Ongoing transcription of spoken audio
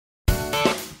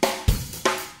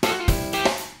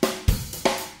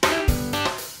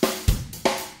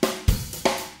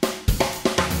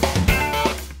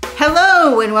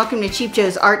and welcome to Cheap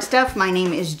Joe's Art Stuff. My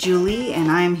name is Julie and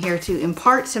I am here to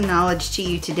impart some knowledge to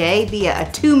you today via a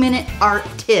 2-minute art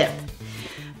tip.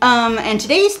 And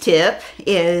today's tip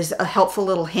is a helpful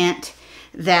little hint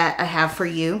that I have for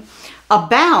you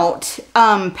about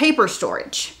paper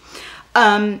storage.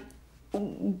 I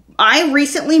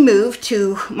recently moved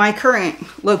to my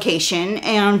current location,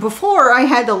 and before I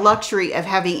had the luxury of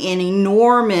having an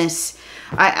enormous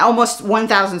almost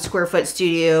 1,000 square foot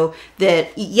studio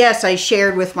that, yes, I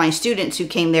shared with my students who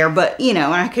came there, but you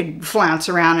know, I could flounce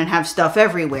around and have stuff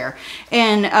everywhere.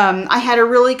 And I had a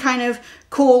really kind of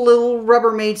cool little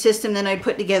Rubbermaid system that I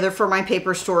put together for my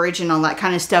paper storage and all that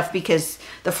kind of stuff, because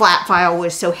the flat file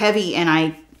was so heavy, and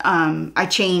I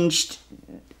changed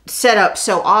setup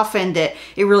so often that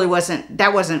it really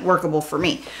wasn't workable for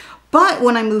me. But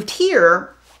when I moved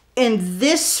here, in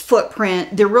this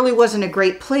footprint, there really wasn't a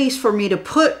great place for me to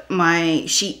put my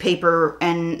sheet paper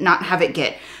and not have it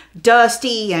get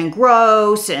dusty and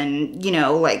gross, and you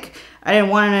know, like I didn't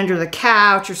want it under the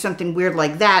couch or something weird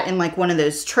like that in like one of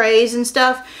those trays and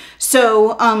stuff.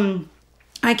 So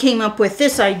I came up with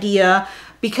this idea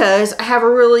because I have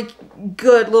a really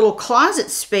good little closet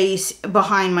space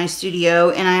behind my studio,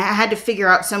 and I had to figure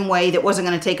out some way that wasn't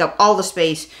going to take up all the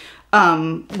space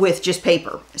with just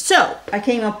paper. So I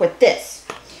came up with this.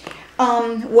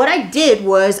 What I did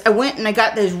was I went and I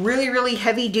got those really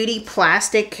heavy duty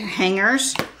plastic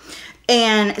hangers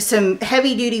and some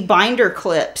heavy duty binder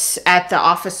clips at the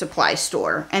office supply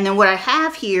store. And then what I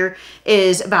have here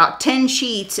is about 10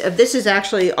 sheets of, this is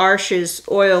actually Arches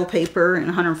oil paper in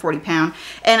 140 pound.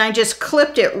 And I just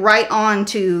clipped it right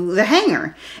onto the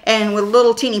hanger. And with a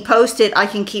little teeny post-it, I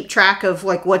can keep track of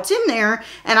like what's in there.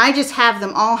 And I just have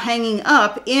them all hanging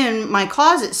up in my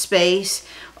closet space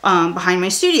behind my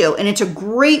studio. And it's a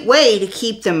great way to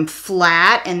keep them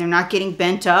flat, and they're not getting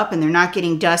bent up and they're not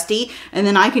getting dusty. And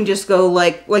then I can just go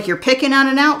like you're picking out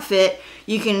an outfit,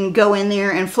 you can go in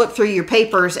there and flip through your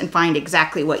papers and find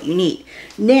exactly what you need.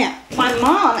 Now, my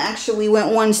mom actually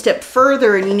went one step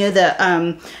further, and you know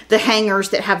the hangers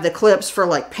that have the clips for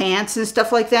like pants and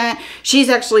stuff like that. She's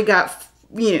actually got,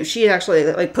 you know, she actually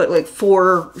like put like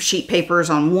 4 sheet papers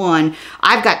on one.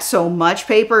 I've got so much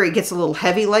paper, it gets a little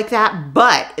heavy like that,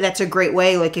 but that's a great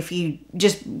way, like if you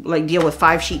just like deal with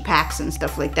 5 sheet packs and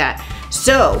stuff like that.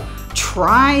 So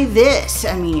try this.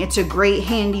 I mean, it's a great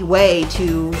handy way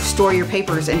to store your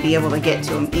papers and be able to get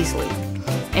to them easily.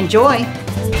 Enjoy.